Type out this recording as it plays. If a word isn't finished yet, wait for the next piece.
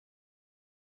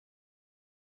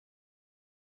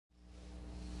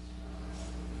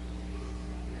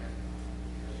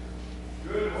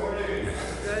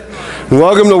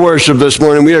Welcome to worship this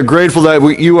morning. We are grateful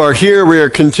that you are here. We are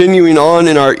continuing on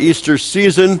in our Easter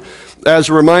season. As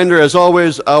a reminder, as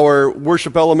always, our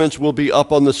worship elements will be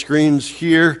up on the screens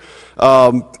here,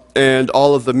 and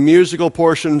all of the musical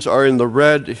portions are in the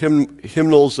red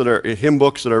hymnals that are hymn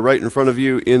books that are right in front of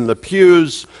you in the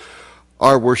pews.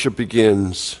 Our worship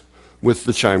begins with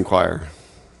the chime choir.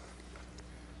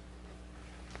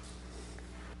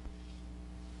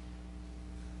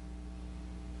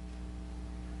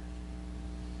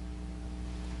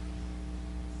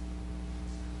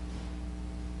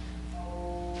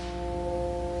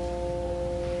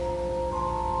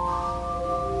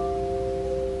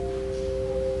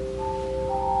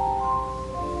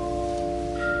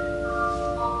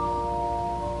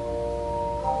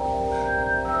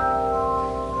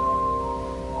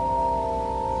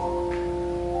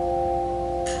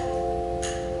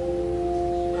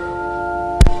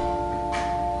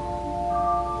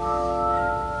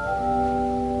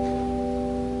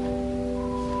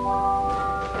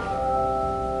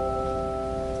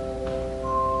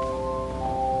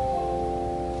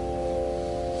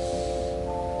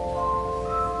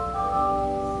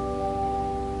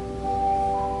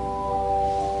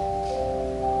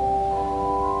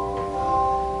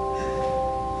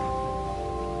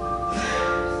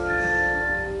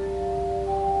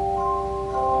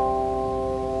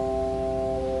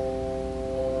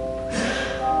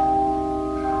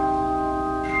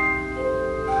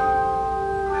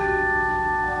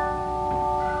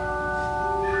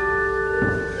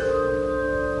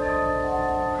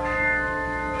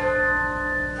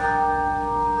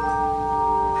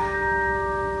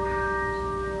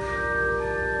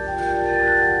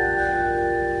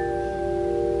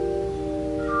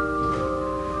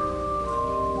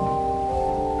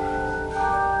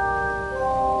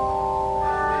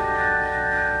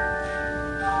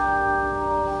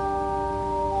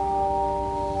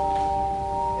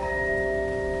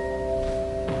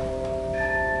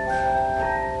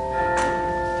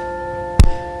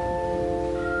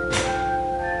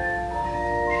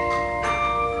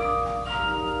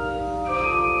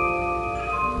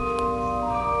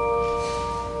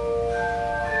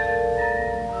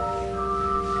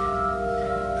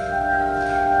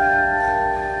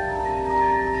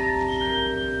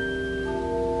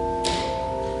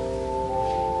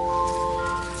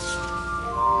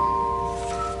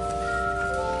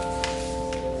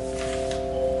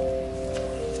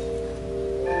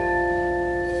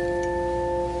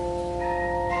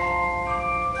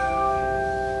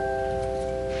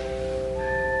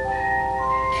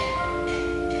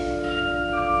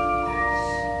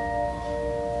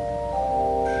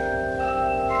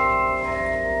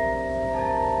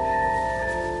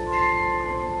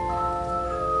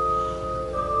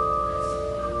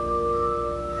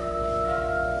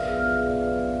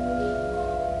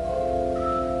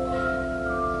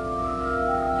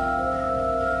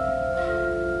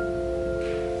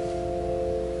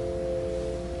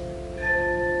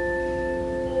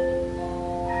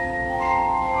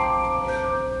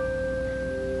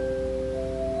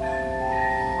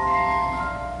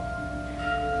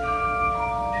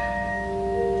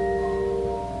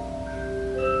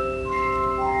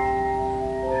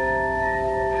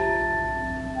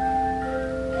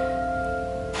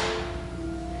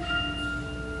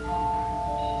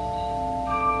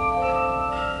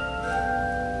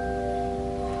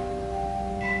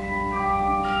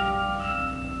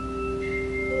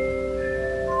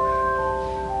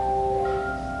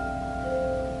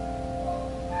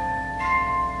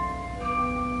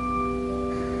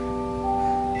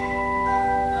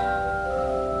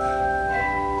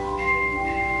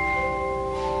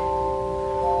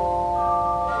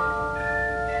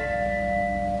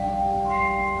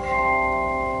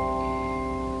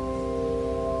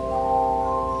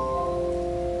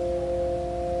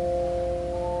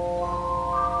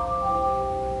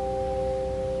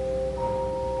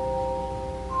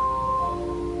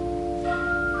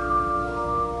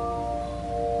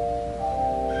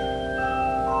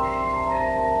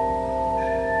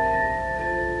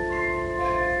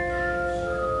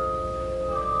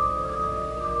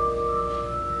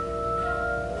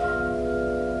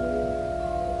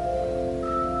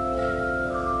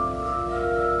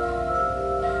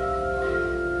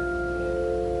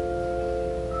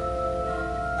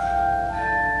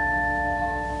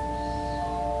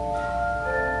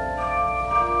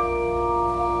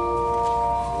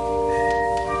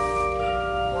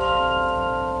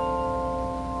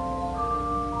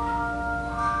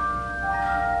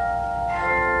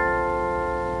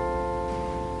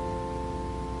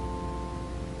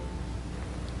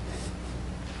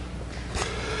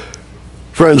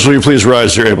 Friends, will you please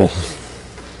rise if you're able?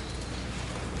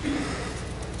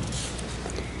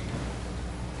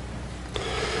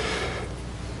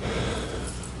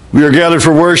 We are gathered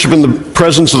for worship in the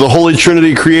presence of the Holy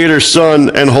Trinity, Creator,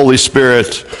 Son, and Holy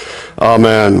Spirit.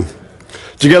 Amen.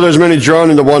 Together as many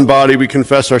drawn into one body, we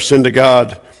confess our sin to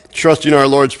God, trusting our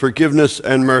Lord's forgiveness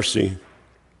and mercy.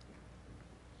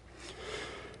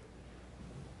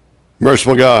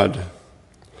 Merciful God,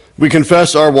 we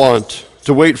confess our want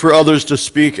to wait for others to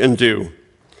speak and do.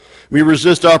 We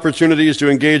resist opportunities to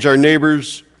engage our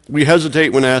neighbors. We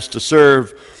hesitate when asked to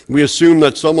serve. We assume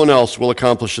that someone else will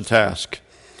accomplish a task.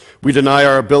 We deny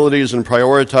our abilities and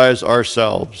prioritize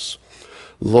ourselves.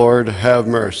 Lord, have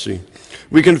mercy.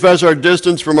 We confess our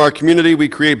distance from our community. We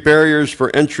create barriers for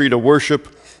entry to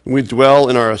worship. We dwell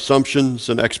in our assumptions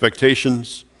and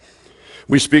expectations.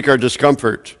 We speak our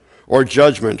discomfort or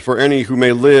judgment for any who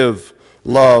may live,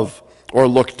 love, or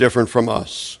look different from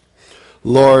us.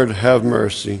 Lord, have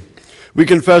mercy. We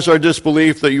confess our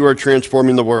disbelief that you are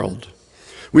transforming the world.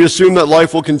 We assume that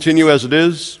life will continue as it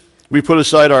is. We put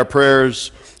aside our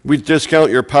prayers. We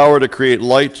discount your power to create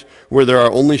light where there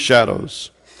are only shadows.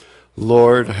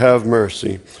 Lord, have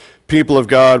mercy. People of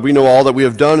God, we know all that we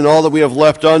have done and all that we have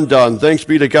left undone. Thanks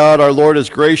be to God, our Lord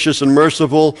is gracious and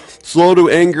merciful, slow to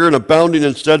anger and abounding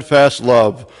in steadfast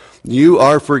love. You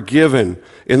are forgiven.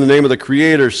 In the name of the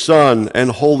Creator, Son,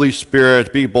 and Holy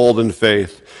Spirit, be bold in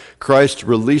faith. Christ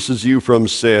releases you from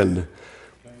sin.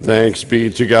 Thanks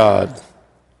be to God.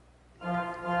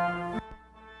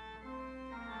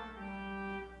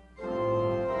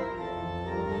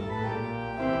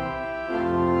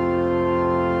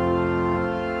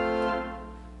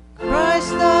 Christ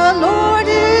the Lord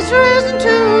is risen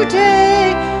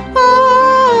today. Hallelujah.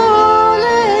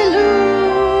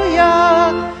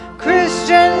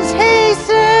 Christians,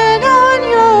 hasten on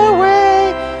your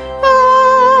way.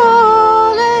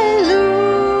 Hallelujah.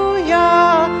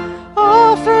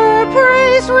 Offer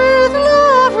praise with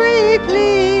love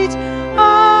replete.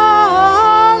 Hallelujah.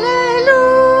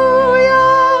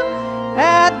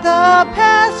 At the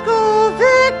Paschal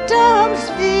victim's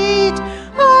feet.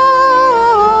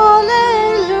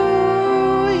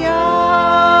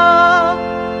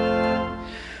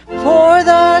 For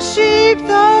the sheep the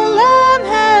Lamb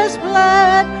has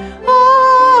bled.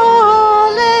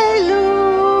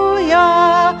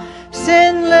 Alleluia.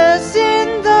 Sinless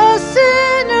in the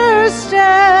sinner's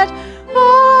stead.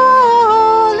 Alleluia.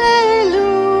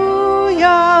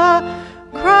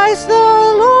 Christ the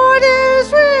Lord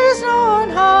is risen on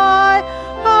high.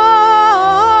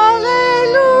 Alleluia.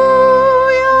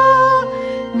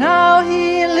 Now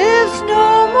he lives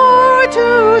no more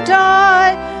to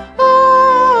die.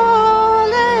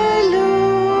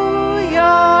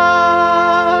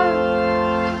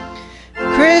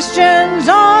 Christians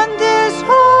on this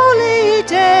holy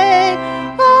day,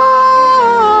 hallelujah,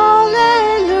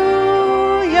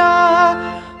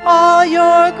 all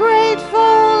your grateful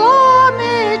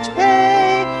homage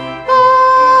pay,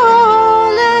 hallelujah,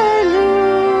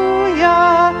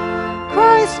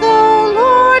 Christ the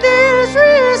Lord is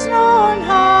risen on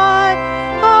high,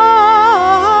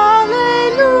 hallelujah,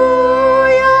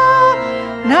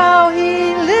 now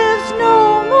he lives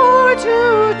no more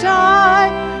to die.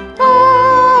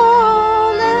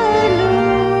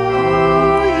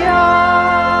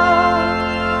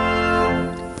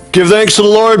 Give thanks to the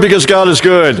Lord because God is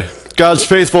good. God's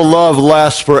faithful love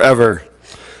lasts forever.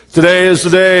 Today is the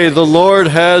day the Lord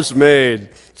has made.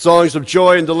 Songs of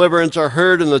joy and deliverance are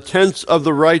heard in the tents of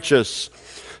the righteous.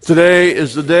 Today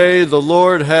is the day the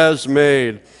Lord has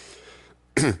made.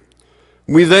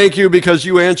 We thank you because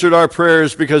you answered our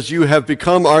prayers, because you have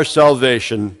become our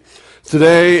salvation.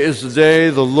 Today is the day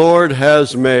the Lord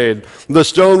has made. The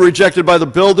stone rejected by the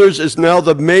builders is now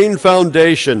the main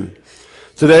foundation.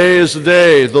 Today is the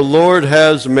day the Lord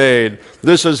has made.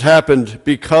 This has happened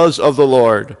because of the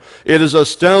Lord. It is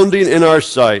astounding in our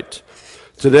sight.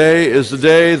 Today is the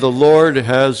day the Lord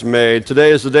has made. Today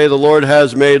is the day the Lord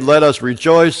has made. Let us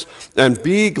rejoice and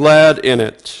be glad in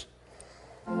it.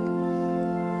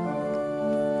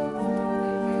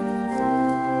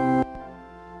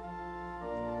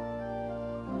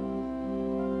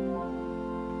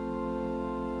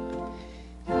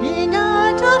 Be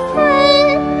not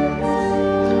afraid,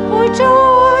 for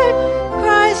joy,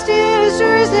 Christ is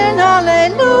risen,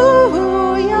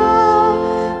 hallelujah.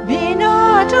 Be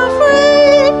not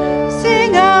afraid,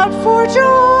 sing out for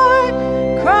joy,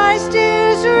 Christ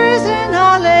is risen,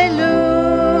 hallelujah.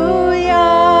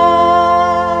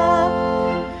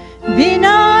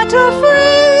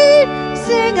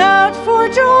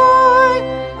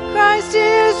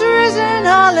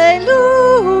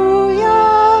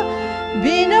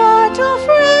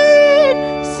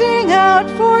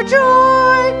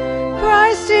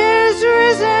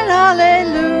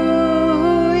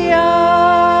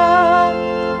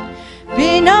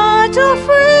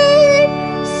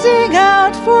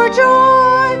 for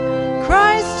joy.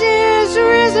 Christ is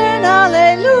risen,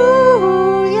 hallelujah.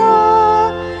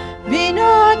 Be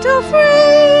not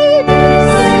afraid,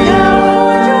 sing out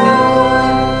for joy.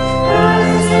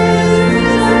 Christ is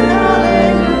risen, hallelujah.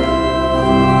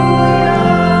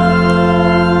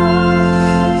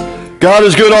 God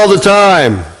is good all the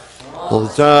time. All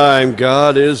the time,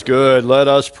 God is good. Let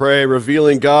us pray.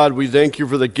 Revealing God, we thank you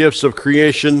for the gifts of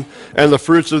creation and the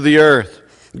fruits of the earth.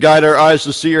 Guide our eyes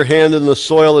to see your hand in the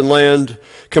soil and land.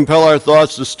 Compel our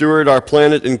thoughts to steward our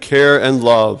planet in care and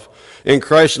love. In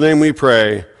Christ's name we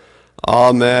pray.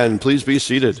 Amen. Please be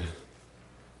seated.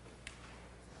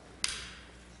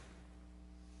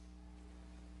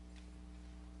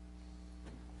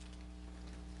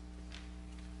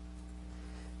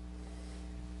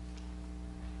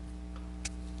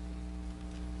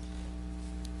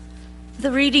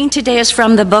 The reading today is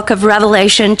from the book of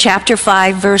Revelation, chapter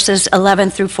 5, verses 11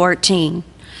 through 14.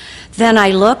 Then I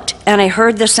looked, and I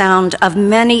heard the sound of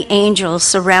many angels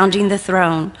surrounding the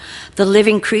throne, the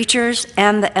living creatures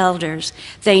and the elders.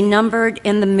 They numbered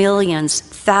in the millions,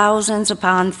 thousands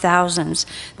upon thousands.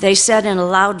 They said in a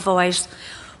loud voice,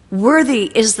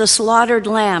 "Worthy is the slaughtered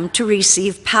lamb to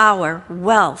receive power,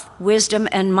 wealth, wisdom,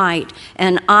 and might,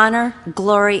 and honor,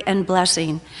 glory, and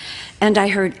blessing." And I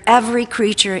heard every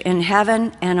creature in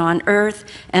heaven and on earth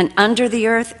and under the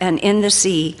earth and in the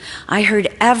sea. I heard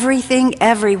everything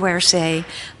everywhere say,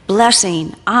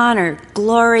 "Blessing, honor,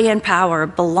 glory, and power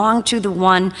belong to the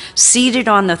one seated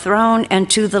on the throne and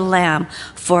to the Lamb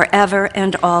forever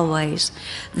and always."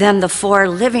 Then the four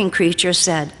living creatures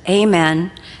said,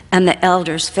 "Amen," and the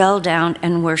elders fell down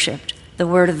and worshiped. The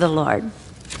word of the Lord.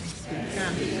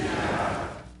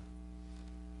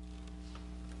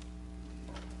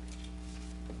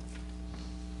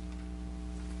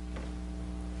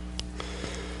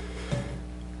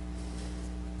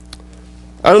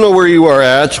 I don't know where you are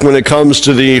at when it comes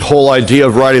to the whole idea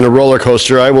of riding a roller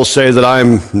coaster. I will say that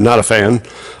I'm not a fan.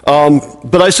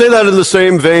 But I say that in the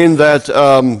same vein that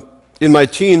in my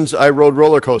teens, I rode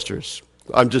roller coasters.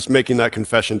 I'm just making that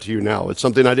confession to you now. It's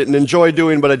something I didn't enjoy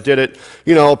doing, but I did it,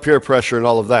 peer pressure and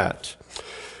all of that.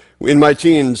 In my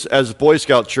teens, as a Boy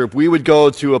Scout troop, we would go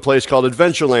to a place called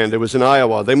Adventureland. It was in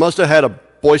Iowa. They must have had a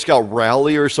Boy Scout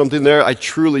rally or something there. I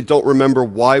truly don't remember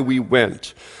why we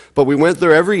went. But we went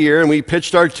there every year, and we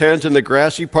pitched our tent in the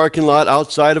grassy parking lot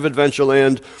outside of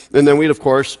Adventureland, and then we'd, of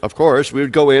course, we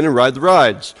would go in and ride the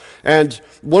rides. And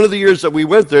one of the years that we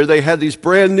went there, they had these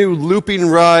brand new looping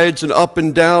rides and up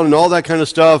and down and all that kind of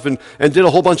stuff, and did a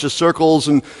whole bunch of circles,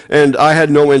 and I had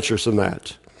no interest in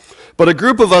that. But a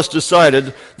group of us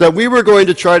decided that we were going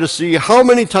to try to see how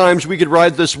many times we could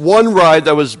ride this one ride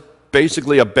that was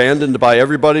basically abandoned by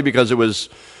everybody because it was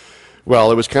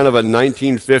kind of a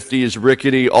 1950s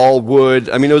rickety, all wood.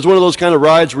 I mean, it was one of those kind of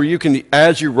rides where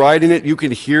as you're riding it, you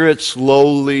can hear it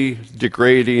slowly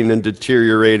degrading and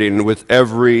deteriorating with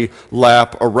every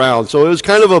lap around. So it was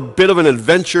kind of a bit of an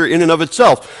adventure in and of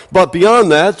itself. But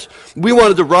beyond that, we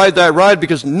wanted to ride that ride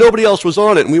because nobody else was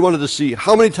on it, and we wanted to see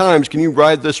how many times can you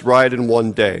ride this ride in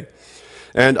one day.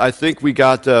 And I think we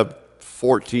got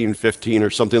 14, 15 or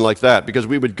something like that, because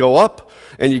we would go up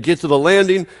and you get to the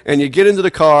landing and you get into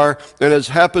the car, and as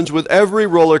happens with every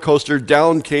roller coaster,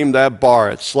 down came that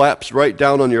bar. It slaps right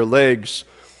down on your legs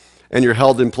and you're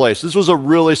held in place. This was a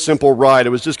really simple ride.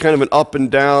 It was just kind of an up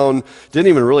and down, didn't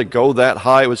even really go that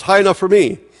high. It was high enough for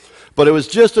me, but it was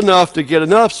just enough to get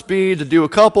enough speed to do a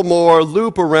couple more,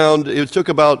 loop around. It took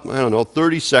about,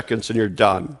 30 seconds and you're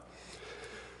done.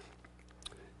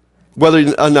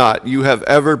 Whether or not you have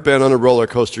ever been on a roller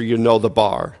coaster, you know the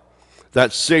bar.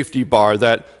 That safety bar,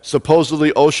 that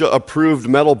supposedly OSHA-approved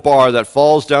metal bar that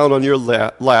falls down on your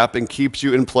lap and keeps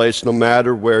you in place no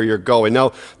matter where you're going.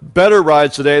 Now, better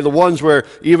rides today, the ones where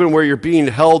you're being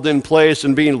held in place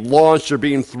and being launched or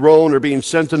being thrown or being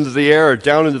sent into the air or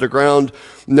down into the ground,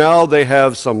 now they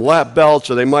have some lap belts,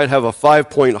 or they might have a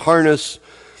 5-point harness.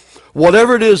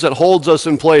 Whatever it is that holds us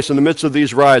in place in the midst of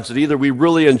these rides that either we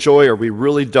really enjoy or we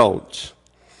really don't,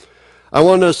 I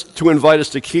want us to invite us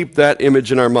to keep that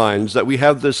image in our minds, that we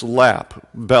have this lap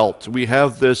belt, we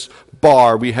have this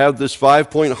bar, we have this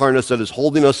 5-point harness that is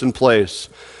holding us in place,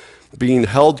 being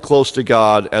held close to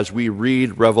God as we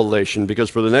read Revelation. Because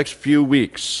for the next few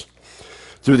weeks,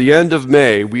 through the end of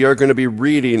May, we are going to be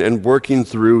reading and working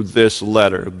through this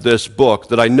letter, this book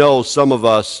that I know some of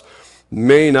us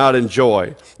may not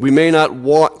enjoy. We may not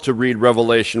want to read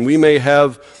Revelation. We may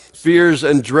have fears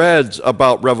and dreads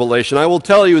about Revelation. I will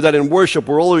tell you that in worship,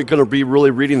 we're only going to be really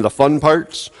reading the fun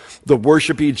parts, the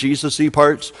worshipy, Jesus-y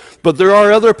parts, but there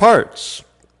are other parts.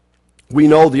 We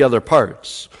know the other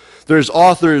parts. There's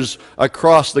authors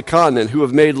across the continent who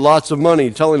have made lots of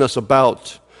money telling us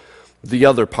about the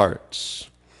other parts,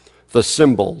 the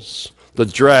symbols, the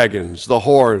dragons, the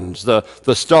horns, the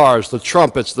stars, the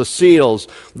trumpets, the seals,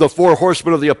 the four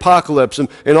horsemen of the apocalypse,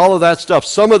 and all of that stuff.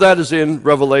 Some of that is in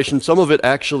Revelation. Some of it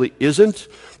actually isn't,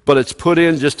 but it's put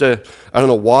in just to, I don't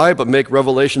know why, but make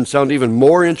Revelation sound even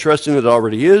more interesting than it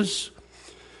already is.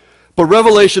 But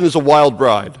Revelation is a wild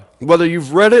ride. Whether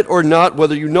you've read it or not,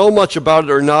 whether you know much about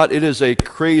it or not, it is a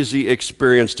crazy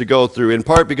experience to go through, in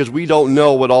part because we don't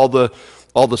know what all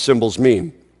the symbols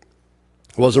mean.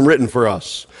 It wasn't written for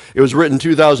us. It was written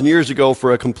 2,000 years ago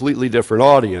for a completely different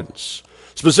audience.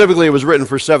 Specifically, it was written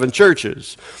for 7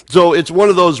 churches. So it's one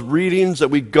of those readings that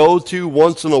we go to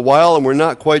once in a while, and we're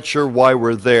not quite sure why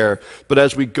we're there. But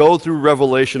as we go through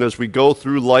Revelation, as we go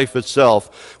through life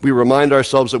itself, we remind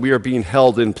ourselves that we are being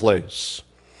held in place.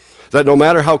 That no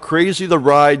matter how crazy the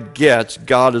ride gets,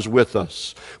 God is with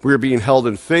us. We are being held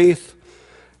in faith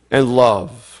and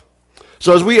love.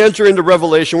 So as we enter into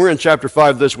Revelation, we're in chapter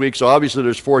 5 this week, so obviously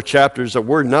there's 4 chapters that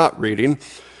we're not reading.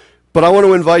 But I want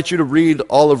to invite you to read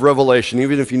all of Revelation,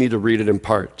 even if you need to read it in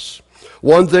parts.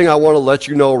 One thing I want to let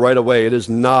you know right away, it is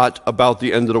not about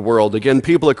the end of the world. Again,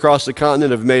 people across the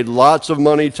continent have made lots of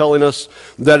money telling us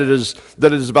that it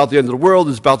is about the end of the world,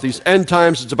 it's about these end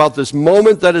times, it's about this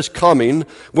moment that is coming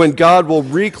when God will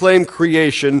reclaim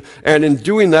creation, and in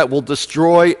doing that will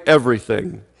destroy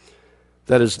everything.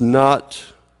 That is not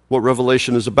what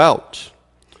Revelation is about.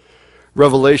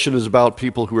 Revelation is about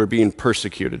people who are being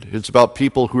persecuted. It's about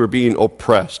people who are being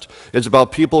oppressed. It's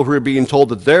about people who are being told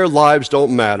that their lives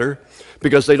don't matter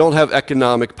because they don't have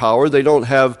economic power, they don't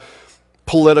have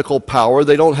political power,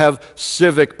 they don't have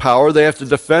civic power. They have to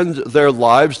defend their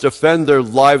lives, defend their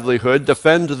livelihood,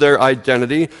 defend their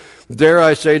identity. Dare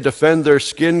I say, defend their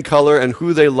skin color and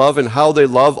who they love and how they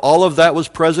love. All of that was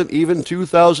present even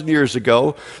 2,000 years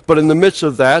ago. But in the midst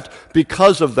of that,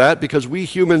 because we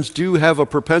humans do have a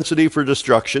propensity for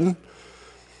destruction,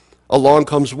 along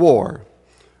comes war,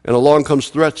 and along comes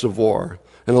threats of war,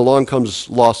 and along comes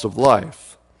loss of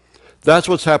life. That's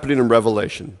what's happening in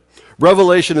Revelation.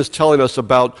 Revelation is telling us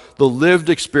about the lived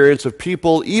experience of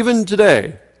people, even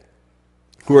today,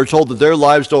 who are told that their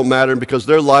lives don't matter, and because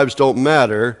their lives don't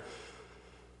matter,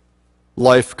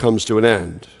 life comes to an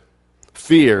end.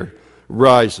 Fear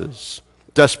rises.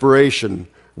 Desperation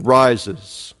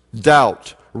rises.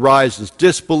 Doubt rises.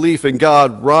 Disbelief in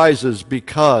God rises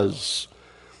because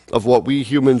of what we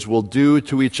humans will do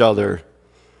to each other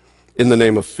in the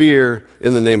name of fear,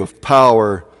 in the name of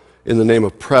power, in the name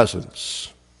of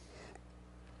presence.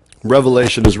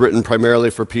 Revelation is written primarily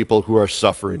for people who are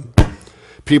suffering.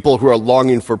 People who are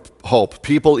longing for hope.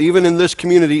 People, even in this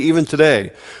community, even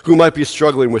today, who might be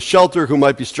struggling with shelter, who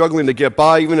might be struggling to get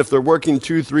by, even if they're working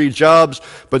 2-3 jobs,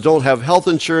 but don't have health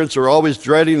insurance, or always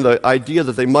dreading the idea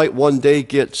that they might one day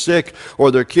get sick,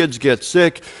 or their kids get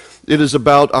sick. It is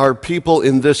about our people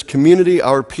in this community,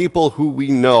 our people who we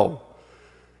know,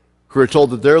 who are told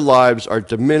that their lives are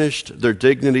diminished, their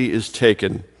dignity is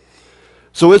taken.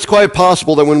 So it's quite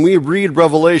possible that when we read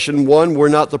Revelation, 1, we're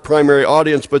not the primary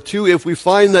audience, but 2, if we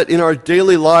find that in our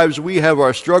daily lives we have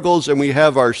our struggles and we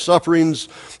have our sufferings,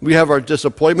 we have our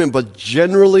disappointment, but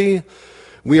generally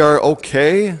we are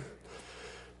okay,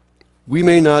 we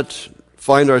may not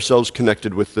find ourselves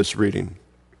connected with this reading.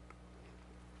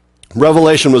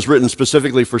 Revelation was written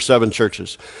specifically for 7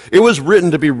 churches. It was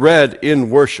written to be read in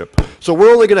worship. So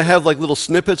we're only going to have like little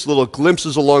snippets, little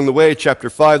glimpses along the way. Chapter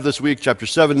 5 this week, chapter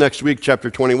 7 next week, chapter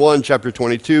 21, chapter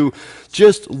 22.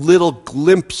 Just little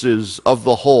glimpses of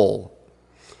the whole.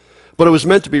 But it was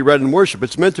meant to be read in worship.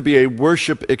 It's meant to be a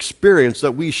worship experience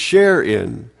that we share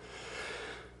in.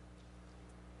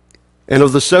 And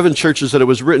of the 7 churches that it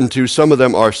was written to, some of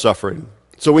them are suffering.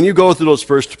 So when you go through those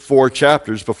first 4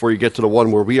 chapters before you get to the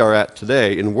one where we are at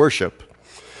today in worship,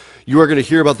 you are going to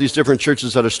hear about these different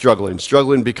churches that are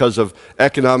struggling because of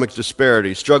economic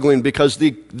disparity, struggling because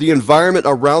the environment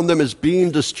around them is being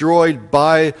destroyed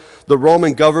by the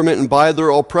Roman government and by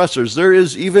their oppressors. There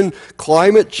is even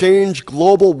climate change,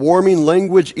 global warming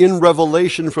language in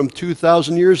Revelation from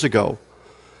 2,000 years ago.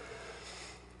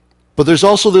 But there's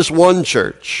also this one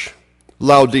church,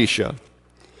 Laodicea.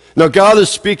 Now, God is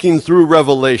speaking through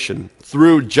Revelation,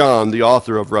 through John, the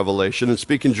author of Revelation, and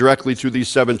speaking directly to these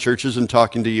 7 churches and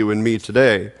talking to you and me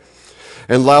today.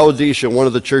 And Laodicea, one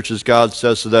of the churches, God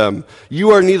says to them, "You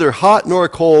are neither hot nor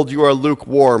cold, you are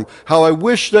lukewarm. How I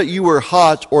wish that you were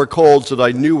hot or cold so that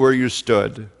I knew where you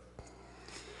stood."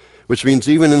 Which means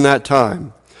even in that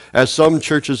time, as some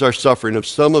churches are suffering, if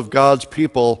some of God's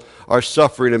people are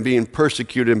suffering and being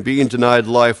persecuted and being denied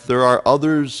life, there are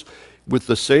others with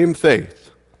the same faith,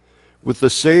 with the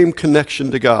same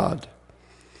connection to God,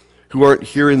 who aren't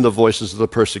hearing the voices of the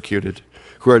persecuted,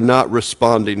 who are not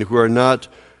responding, who are not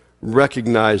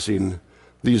recognizing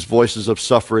these voices of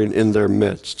suffering in their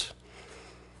midst.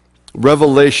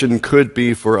 Revelation could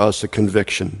be for us a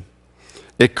conviction.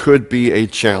 It could be a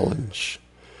challenge,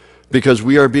 because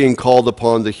we are being called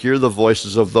upon to hear the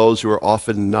voices of those who are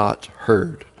often not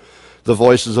heard, the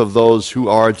voices of those who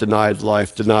are denied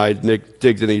life, denied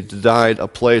dignity, denied a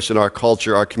place in our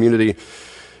culture, our community,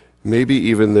 maybe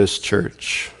even this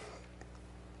church.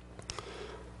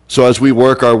 So as we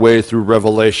work our way through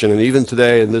Revelation, and even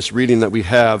today in this reading that we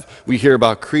have, we hear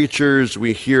about creatures,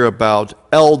 we hear about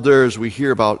elders, we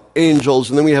hear about angels,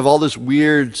 and then we have all this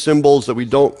weird symbols that we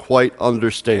don't quite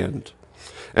understand.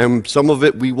 And some of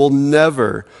it we will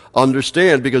never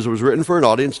understand because it was written for an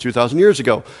audience 2,000 years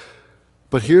ago.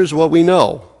 But here's what we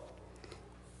know: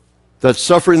 that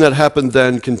suffering that happened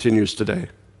then continues today.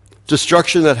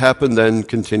 Destruction that happened then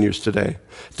continues today.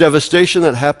 Devastation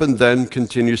that happened then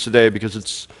continues today, because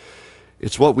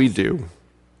it's what we do.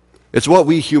 It's what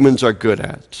we humans are good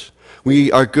at.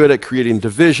 We are good at creating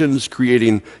divisions,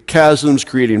 creating chasms,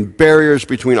 creating barriers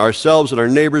between ourselves and our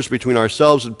neighbors, between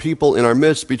ourselves and people in our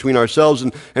midst, between ourselves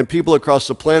and people across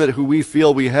the planet who we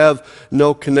feel we have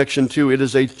no connection to. It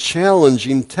is a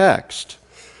challenging text.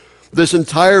 This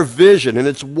entire vision, and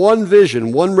it's one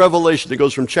vision, one revelation that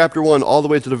goes from chapter 1 all the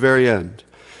way to the very end.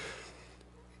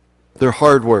 They're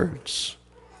hard words.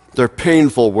 They're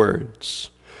painful words.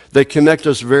 They connect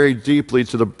us very deeply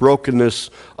to the brokenness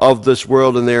of this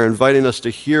world, and they are inviting us to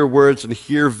hear words and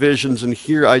hear visions and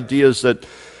hear ideas that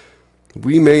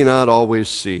we may not always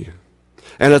see.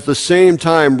 And at the same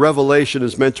time, Revelation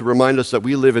is meant to remind us that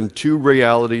we live in two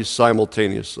realities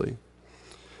simultaneously.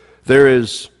 There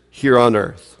is here on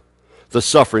earth the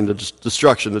suffering, the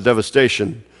destruction, the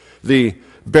devastation, the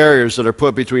barriers that are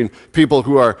put between people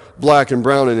who are black and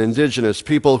brown and indigenous,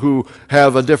 people who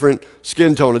have a different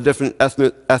skin tone, a different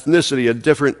ethnicity, a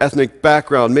different ethnic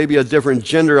background, maybe a different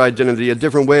gender identity, a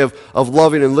different way of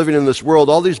loving and living in this world.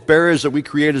 All these barriers that we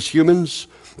create as humans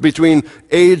between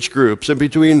age groups and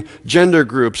between gender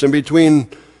groups and between,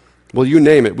 well, you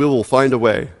name it, we will find a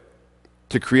way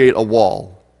to create a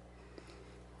wall.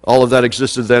 All of that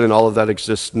existed then and all of that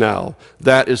exists now.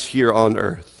 That is here on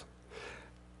earth.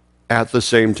 At the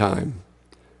same time,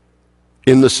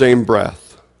 in the same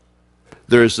breath,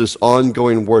 there is this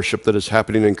ongoing worship that is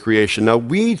happening in creation. Now,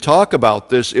 we talk about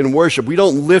this in worship. We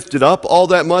don't lift it up all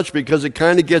that much because it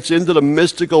kind of gets into the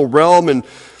mystical realm, and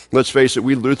let's face it,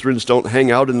 we Lutherans don't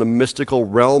hang out in the mystical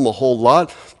realm a whole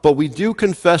lot, but we do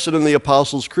confess it in the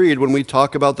Apostles' Creed when we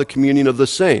talk about the communion of the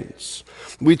saints.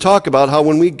 We talk about how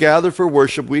when we gather for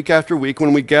worship week after week,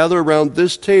 when we gather around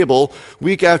this table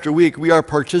week after week, we are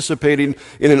participating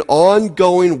in an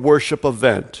ongoing worship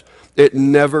event. It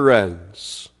never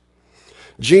ends.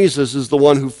 Jesus is the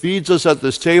one who feeds us at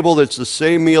this table. It's the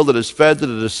same meal that is fed to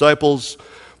the disciples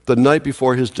the night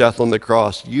before his death on the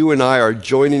cross. You and I are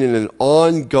joining in an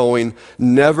ongoing,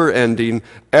 never-ending,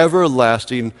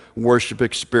 everlasting worship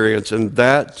experience, and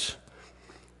that's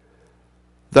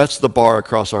the bar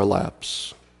across our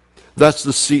laps. That's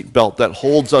the seat belt that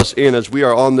holds us in as we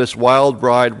are on this wild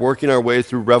ride working our way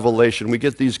through Revelation. We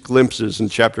get these glimpses in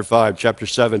chapter 5, chapter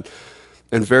 7,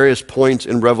 and various points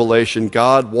in Revelation.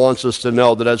 God wants us to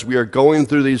know that as we are going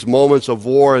through these moments of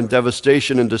war and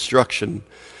devastation and destruction,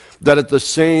 that at the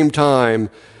same time,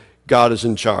 God is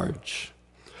in charge.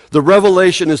 The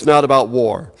revelation is not about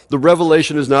war. The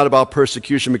revelation is not about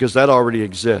persecution, because that already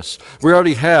exists. We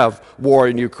already have war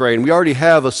in Ukraine. We already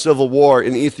have a civil war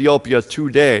in Ethiopia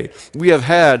today. We have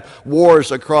had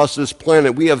wars across this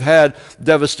planet. We have had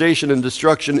devastation and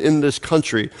destruction in this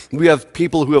country. We have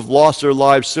people who have lost their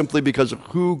lives simply because of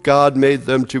who God made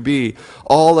them to be.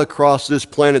 All across this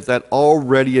planet that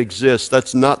already exists.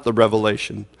 That's not the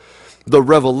revelation. The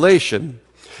revelation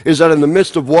is that in the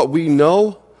midst of what we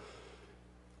know,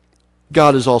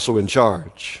 God is also in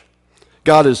charge.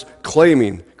 God is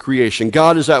claiming creation.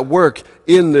 God is at work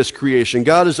in this creation.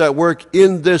 God is at work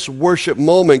in this worship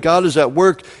moment. God is at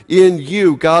work in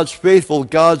you. God's faithful.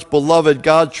 God's beloved.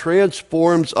 God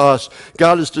transforms us.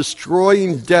 God is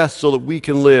destroying death so that we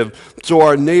can live, so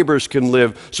our neighbors can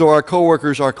live, so our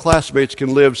coworkers, our classmates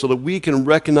can live, so that we can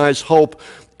recognize hope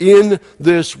in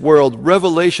this world.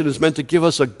 Revelation is meant to give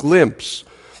us a glimpse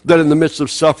that in the midst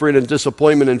of suffering and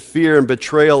disappointment and fear and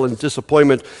betrayal and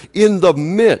disappointment, in the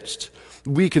midst,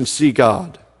 we can see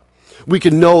God. We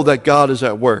can know that God is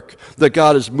at work, that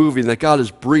God is moving, that God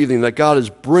is breathing, that God is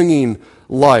bringing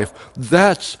life.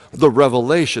 That's the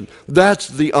revelation. That's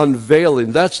the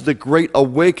unveiling. That's the great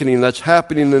awakening that's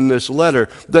happening in this letter,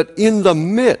 that in the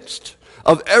midst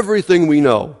of everything we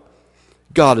know,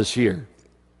 God is here,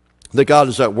 that God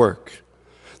is at work,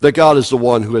 that God is the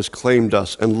one who has claimed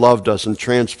us and loved us and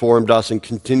transformed us and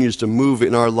continues to move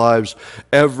in our lives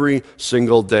every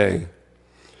single day.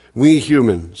 We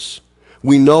humans,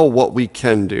 we know what we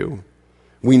can do.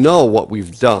 We know what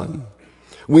we've done.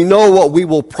 We know what we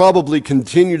will probably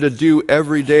continue to do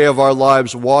every day of our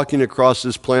lives walking across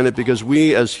this planet, because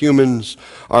we as humans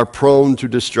are prone to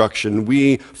destruction.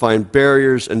 We find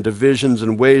barriers and divisions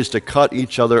and ways to cut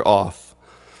each other off.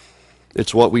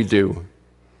 It's what we do.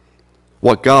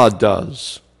 What God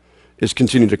does is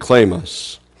continue to claim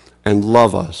us and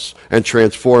love us and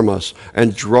transform us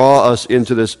and draw us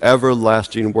into this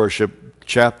everlasting worship.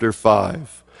 Chapter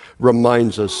 5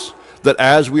 reminds us that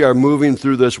as we are moving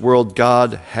through this world,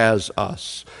 God has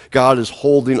us. God is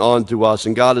holding on to us,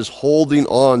 and God is holding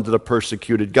on to the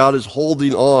persecuted. God is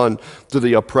holding on to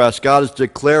the oppressed. God is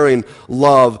declaring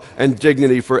love and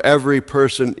dignity for every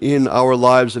person in our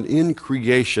lives and in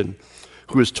creation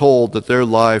who is told that their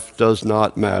life does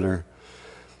not matter.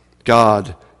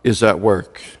 God is at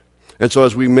work. And so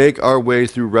as we make our way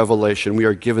through Revelation, we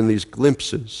are given these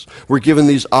glimpses. We're given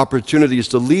these opportunities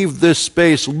to leave this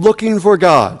space looking for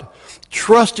God,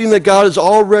 trusting that God is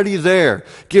already there,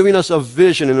 giving us a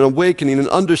vision and an awakening and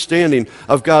understanding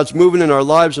of God's movement in our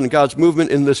lives and God's movement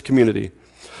in this community.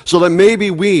 So that maybe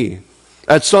we,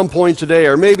 at some point today,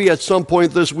 or maybe at some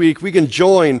point this week, we can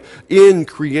join in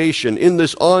creation, in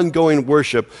this ongoing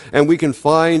worship, and we can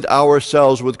find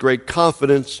ourselves with great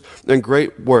confidence and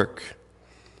great work,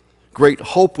 great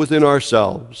hope within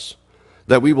ourselves,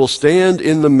 that we will stand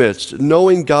in the midst,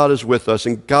 knowing God is with us,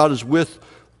 and God is with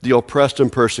the oppressed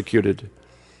and persecuted,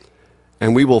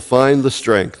 and we will find the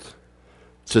strength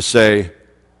to say,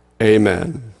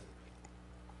 Amen.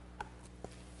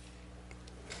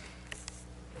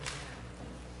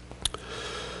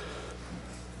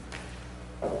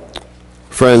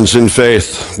 Friends in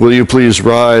faith, will you please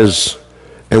rise,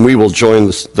 and we will join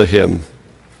the hymn.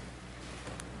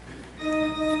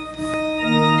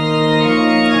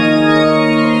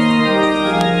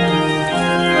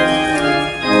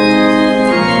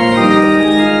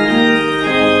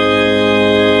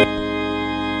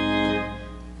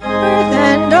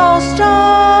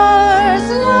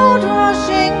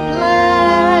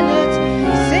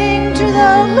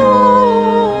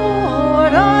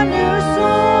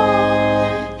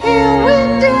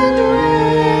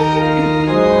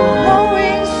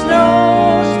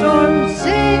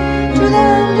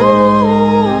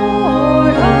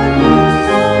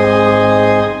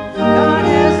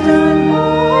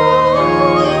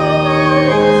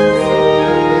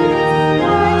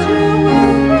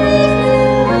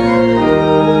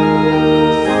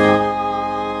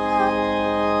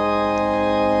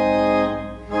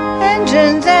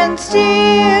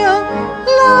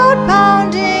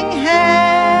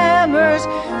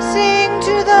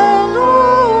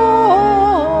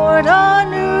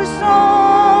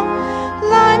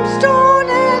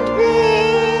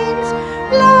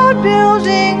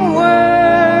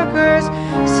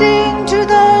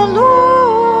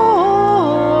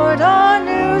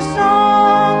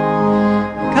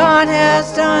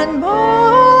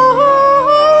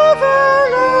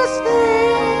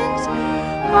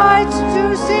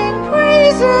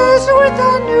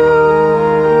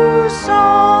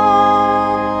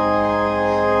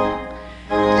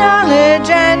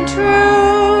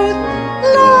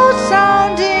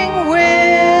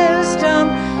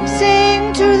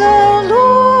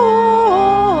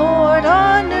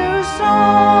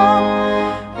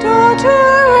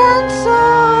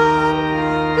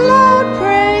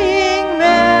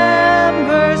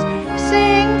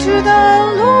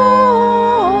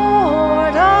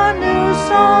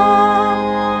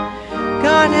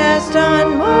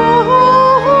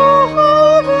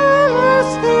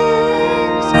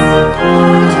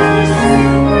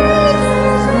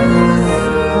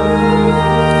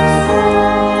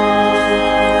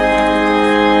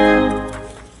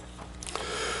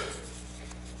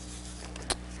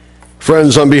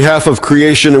 Friends, on behalf of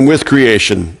creation and with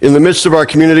creation, in the midst of our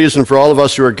communities and for all of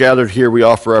us who are gathered here, we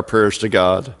offer our prayers to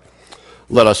God.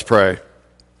 Let us pray.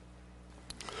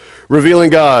 Revealing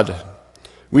God,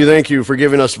 we thank you for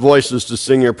giving us voices to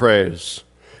sing your praise.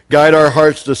 Guide our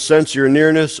hearts to sense your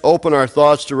nearness. Open our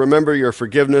thoughts to remember your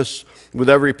forgiveness with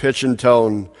every pitch and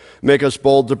tone. Make us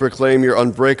bold to proclaim your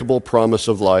unbreakable promise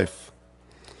of life.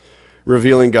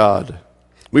 Revealing God,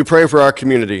 we pray for our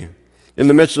community. In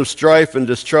the midst of strife and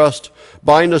distrust,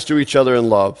 bind us to each other in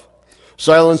love.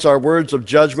 Silence our words of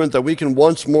judgment that we can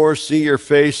once more see your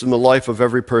face in the life of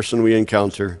every person we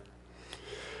encounter.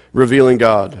 Revealing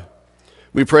God,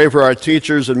 We pray for our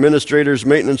teachers, administrators,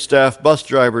 maintenance staff, bus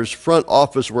drivers, front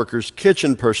office workers,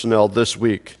 kitchen personnel this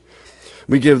week.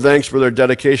 We give thanks for their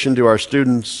dedication to our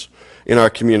students in our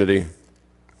community.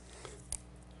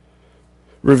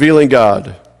 Revealing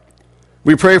God.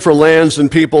 We pray for lands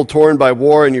and people torn by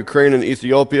war in Ukraine and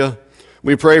Ethiopia.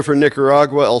 We pray for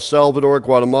Nicaragua, El Salvador,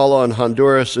 Guatemala, and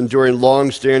Honduras enduring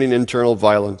long-standing internal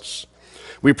violence.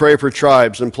 We pray for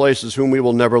tribes and places whom we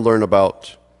will never learn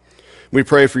about. We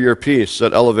pray for your peace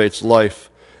that elevates life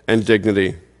and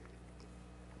dignity.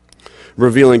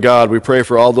 Revealing God, we pray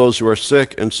for all those who are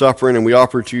sick and suffering, and we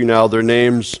offer to you now their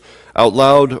names out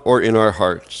loud or in our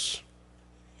hearts.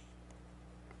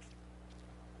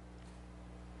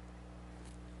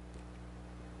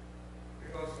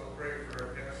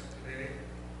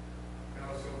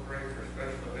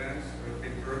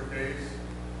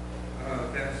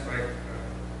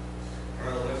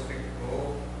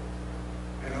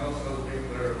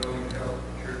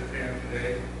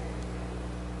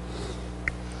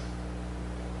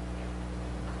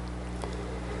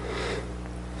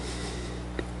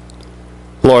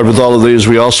 Lord, with all of these,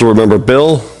 we also remember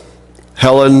Bill,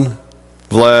 Helen,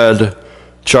 Vlad,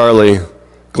 Charlie,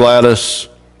 Gladys,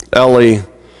 Ellie,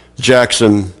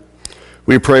 Jackson.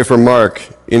 We pray for Mark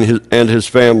and his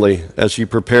family as he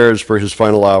prepares for his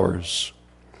final hours.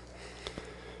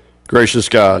 Gracious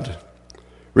God,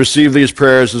 receive these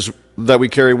prayers that we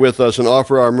carry with us and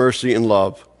offer our mercy and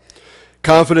love.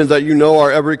 Confident that you know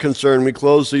our every concern, we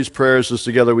close these prayers as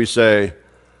together we say,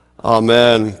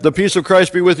 Amen. The peace of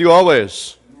Christ be with you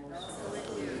always.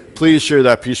 Please share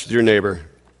that peace with your neighbor.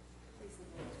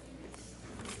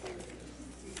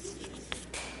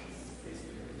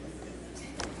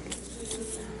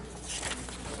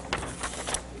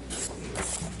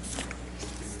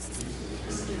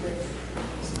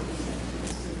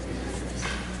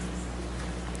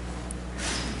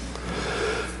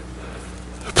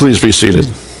 Please be seated.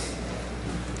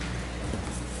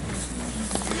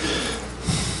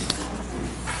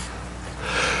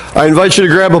 I invite you to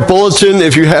grab a bulletin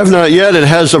if you have not yet. It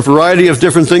has a variety of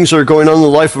different things that are going on in the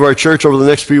life of our church over the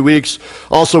next few weeks.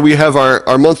 Also, we have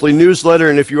our monthly newsletter,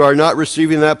 and if you are not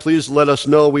receiving that, please let us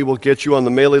know. We will get you on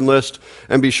the mailing list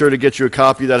and be sure to get you a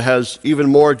copy that has even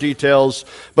more details.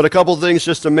 But a couple things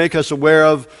just to make us aware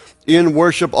of. In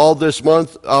worship all this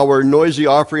month, our noisy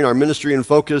offering, our ministry and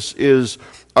focus is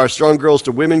our Strong Girls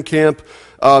to Women camp,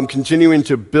 continuing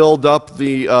to build up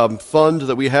the fund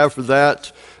that we have for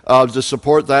that. To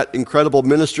support that incredible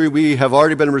ministry. We have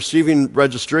already been receiving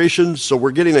registrations, so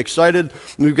we're getting excited.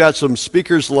 We've got some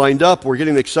speakers lined up. We're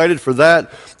getting excited for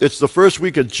that. It's the first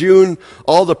week of June.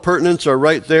 All the pertinents are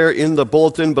right there in the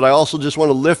bulletin, but I also just want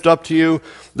to lift up to you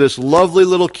this lovely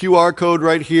little QR code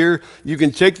right here. You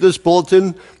can take this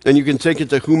bulletin and you can take it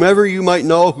to whomever you might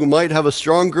know who might have a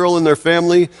strong girl in their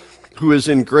family who is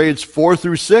in grades 4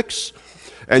 through 6,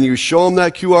 and you show them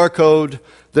that QR code,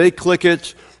 they click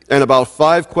it, and about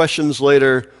 5 questions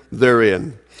later, they're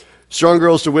in. Strong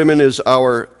Girls to Women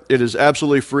it is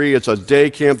absolutely free. It's a day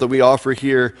camp that we offer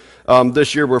here.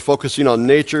 This year we're focusing on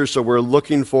nature, so we're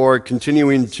looking for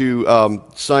continuing to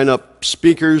sign up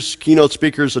speakers, keynote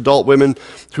speakers, adult women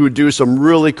who do some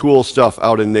really cool stuff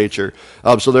out in nature.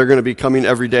 So they're going to be coming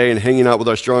every day and hanging out with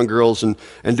our Strong Girls and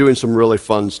doing some really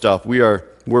fun stuff. We're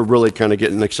really kind of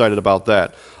getting excited about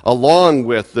that. Along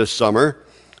with this summer,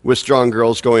 with Strong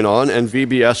Girls going on, and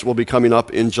VBS will be coming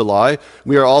up in July.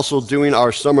 We are also doing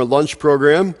our summer lunch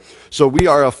program, so we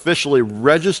are officially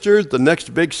registered. The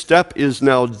next big step is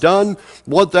now done.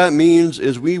 What that means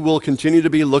is we will continue to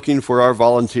be looking for our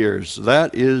volunteers.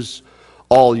 That is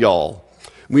all y'all.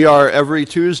 We are every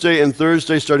Tuesday and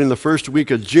Thursday starting the first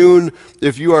week of June.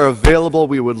 If you are available,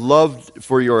 we would love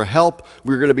for your help.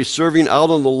 We're going to be serving out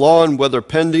on the lawn, weather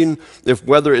pending. If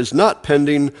weather is not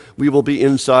pending, we will be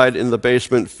inside in the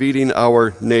basement feeding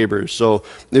our neighbors. So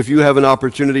if you have an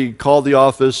opportunity, call the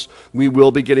office. We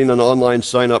will be getting an online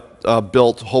sign-up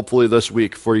built hopefully this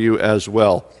week for you as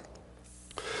well.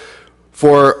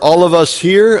 For all of us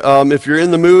here, if you're in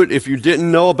the mood, if you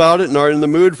didn't know about it and are in the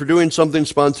mood for doing something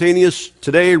spontaneous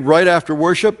today, right after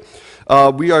worship,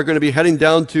 we are going to be heading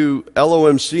down to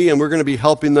LOMC and we're going to be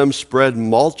helping them spread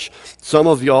mulch. Some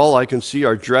of y'all I can see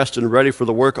are dressed and ready for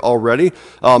the work already.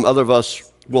 Other of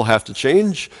us will have to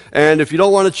change. And if you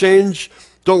don't want to change,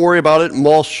 don't worry about it.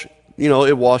 Mulch,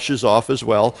 it washes off as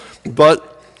well.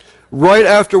 But right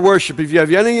after worship, if you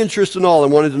have any interest in all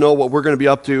and wanted to know what we're going to be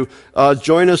up to,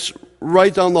 join us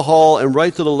right down the hall and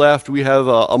right to the left. We have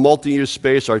a multi-use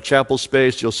space, our chapel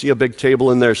space. You'll see a big table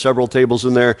in there, several tables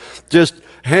in there. Just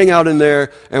hang out in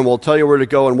there and we'll tell you where to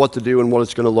go and what to do and what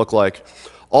it's going to look like.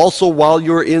 Also, while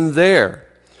you're in there,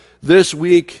 this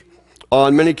week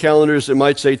On many calendars, it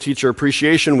might say Teacher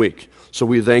Appreciation Week, so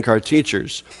we thank our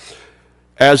teachers.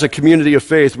 As a community of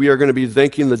faith, we are going to be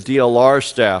thanking the DLR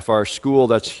staff, our school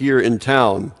that's here in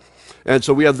town. And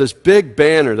so we have this big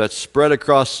banner that's spread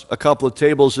across a couple of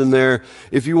tables in there.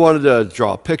 If you wanted to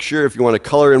draw a picture, if you want to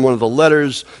color in one of the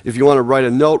letters, if you want to write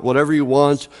a note, whatever you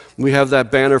want, we have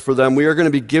that banner for them. We are going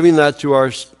to be giving that to our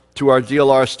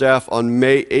DLR staff on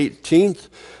May 18th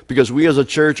because we as a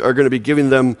church are going to be giving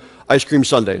them ice cream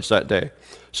sundaes that day.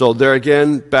 So there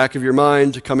again, back of your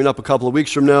mind, coming up a couple of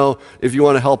weeks from now, if you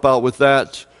want to help out with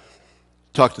that,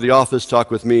 talk to the office,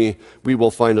 talk with me. We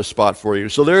will find a spot for you.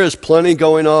 So there is plenty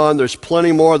going on. There's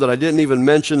plenty more that I didn't even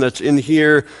mention that's in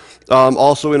here,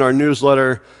 also in our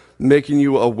newsletter, making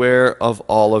you aware of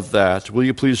all of that. Will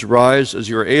you please rise as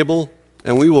you are able,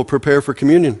 and we will prepare for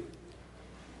communion.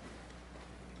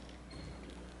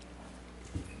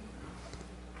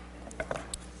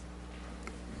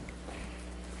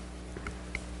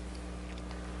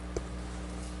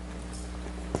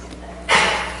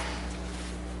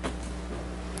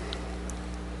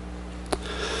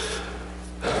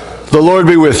 The Lord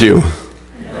be with you.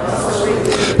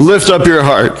 Lift up your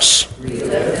hearts.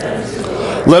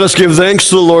 Let us give thanks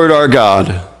to the Lord our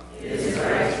God. It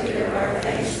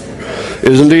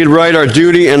is indeed right, our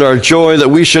duty and our joy, that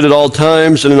we should at all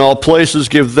times and in all places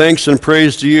give thanks and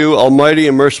praise to you, Almighty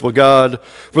and merciful God,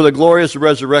 for the glorious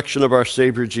resurrection of our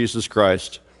Savior Jesus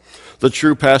Christ, the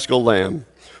true Paschal Lamb,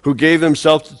 who gave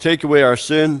himself to take away our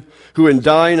sin, who in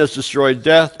dying has destroyed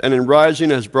death, and in rising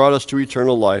has brought us to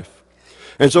eternal life.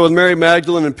 And so with Mary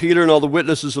Magdalene and Peter and all the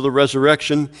witnesses of the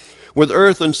resurrection, with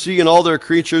earth and sea and all their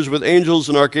creatures, with angels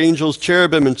and archangels,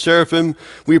 cherubim and seraphim,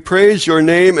 we praise your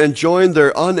name and join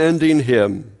their unending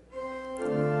hymn.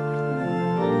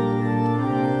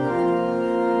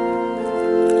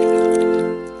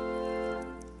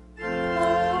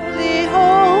 Holy,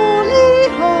 holy,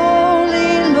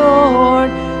 holy Lord,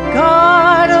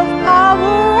 God of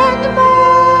power and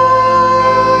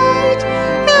might,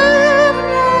 heaven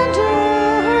and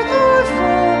earth are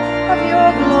full of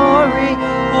your glory.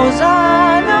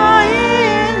 Hosanna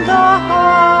in the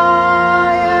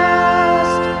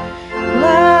highest.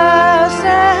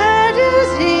 Blessed is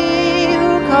he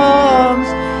who comes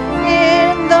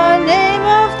in the name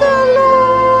of the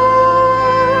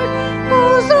Lord.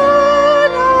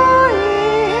 Hosanna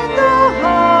in the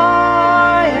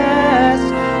highest.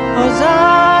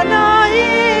 Hosanna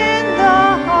in the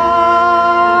highest.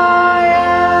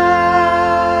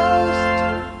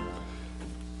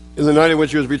 In the night in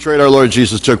which he was betrayed, our Lord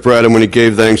Jesus took bread, and when he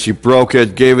gave thanks, he broke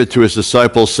it, gave it to his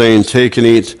disciples, saying, "Take and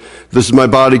eat. This is my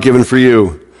body given for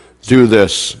you. Do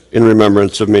this in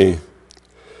remembrance of me."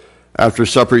 After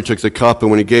supper, he took the cup, and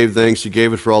when he gave thanks, he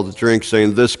gave it for all to drink,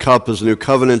 saying, "This cup is a new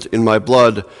covenant in my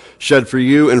blood, shed for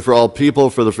you and for all people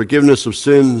for the forgiveness of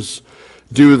sins.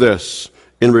 Do this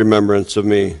in remembrance of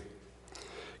me."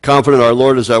 Confident our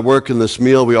Lord is at work in this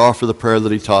meal, we offer the prayer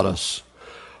that he taught us.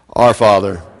 Our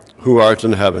Father, who art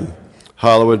in heaven,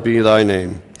 hallowed be thy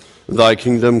name. Thy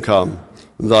kingdom come,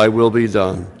 thy will be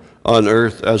done, on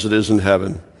earth as it is in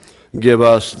heaven. Give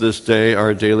us this day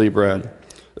our daily bread,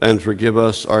 and forgive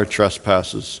us our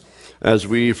trespasses, as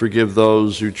we forgive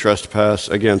those who trespass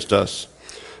against us.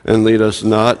 And lead us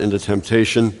not into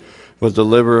temptation, but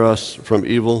deliver us from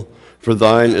evil. For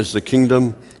thine is the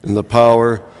kingdom, and the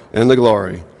power, and the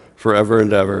glory, forever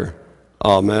and ever.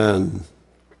 Amen.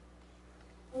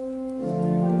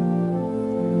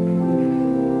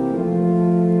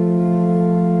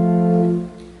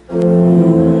 Of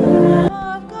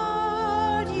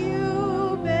God,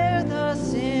 you bear the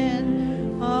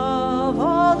sin of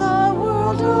all the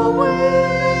world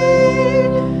away.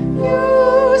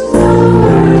 You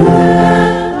suffered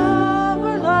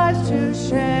our lives to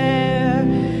share.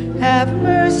 Have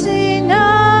mercy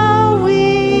now,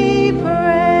 we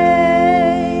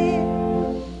pray.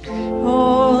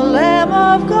 O Lamb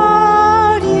of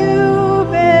God, you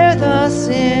bear the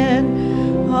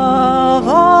sin of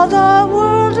all the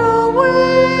world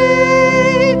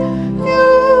away.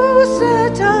 You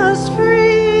set us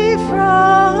free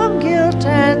from guilt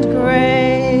and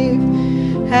grave.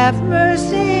 Have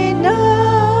mercy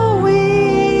now,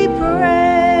 we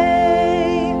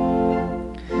pray.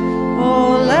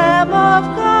 O Lamb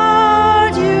of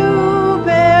God, you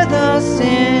bear the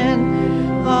sin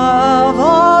of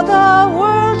all the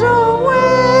world away.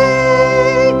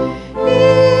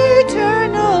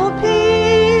 Eternal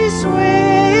peace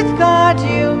with God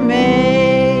you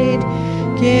made.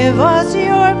 Give us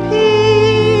your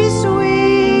peace,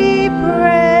 we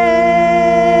pray.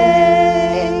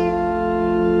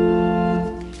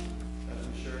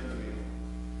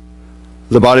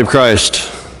 The body of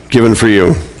Christ given for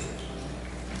you.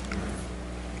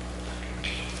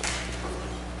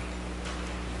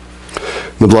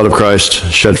 the blood of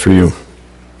Christ shed for you.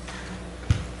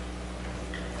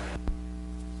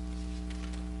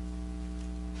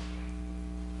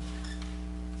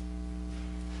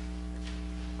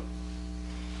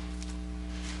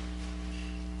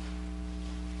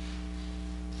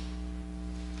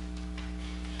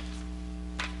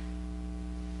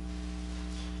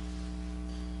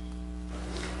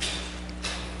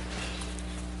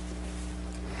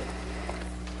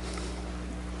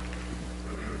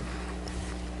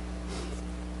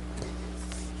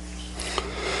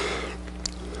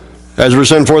 As we're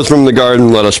sent forth from the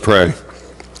garden, let us pray.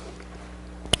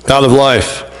 God of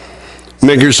life,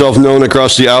 make yourself known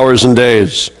across the hours and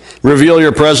days. Reveal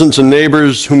your presence in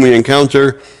neighbors whom we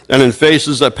encounter and in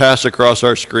faces that pass across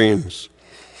our screens.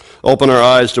 Open our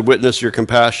eyes to witness your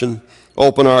compassion.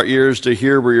 Open our ears to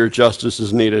hear where your justice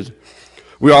is needed.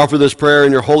 We offer this prayer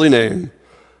in your holy name.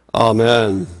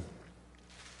 Amen.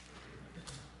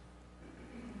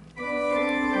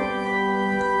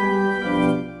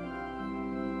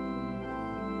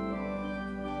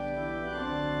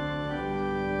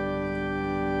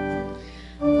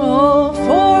 Oh,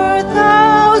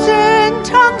 4,000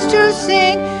 tongues to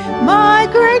sing my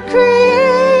great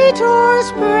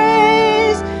Creator's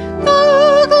praise,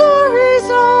 the glories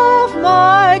of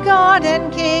my God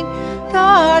and King,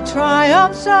 the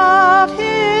triumphs of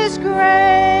his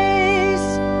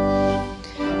grace.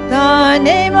 The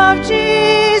name of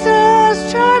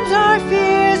Jesus charms our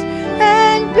fears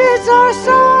and bids our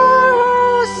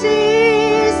sorrows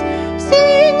cease,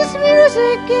 sings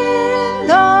music in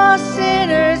the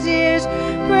sinner's ears,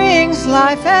 brings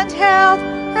life and health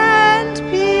and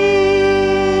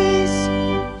peace.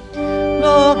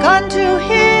 Look unto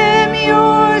him,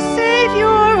 your Savior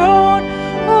own,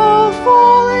 O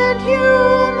fallen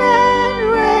human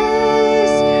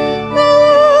race.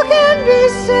 Look and be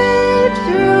saved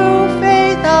through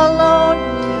faith alone,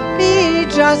 be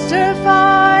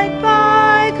justified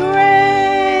by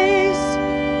grace.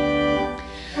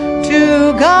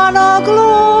 To God all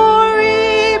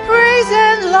glory, praise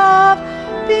and love,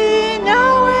 be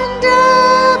now and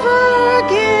ever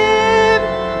give,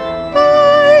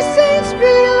 by saints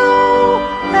below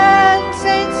and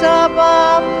saints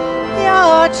above,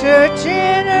 your church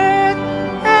in earth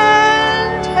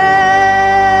and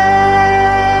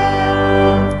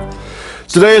heaven.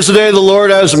 Today is the day the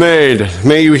Lord has made.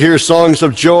 May you hear songs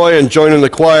of joy and join in the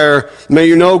choir. May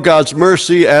you know God's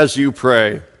mercy as you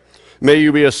pray. May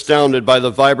you be astounded by the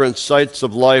vibrant sights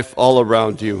of life all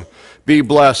around you. Be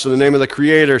blessed in the name of the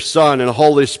Creator, Son, and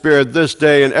Holy Spirit this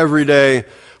day and every day,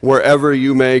 wherever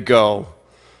you may go.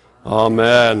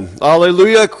 Amen.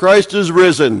 Alleluia, Christ is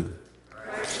risen.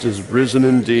 Christ is risen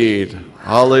indeed.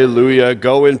 Alleluia.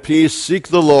 Go in peace, seek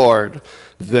the Lord.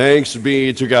 Thanks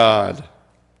be to God.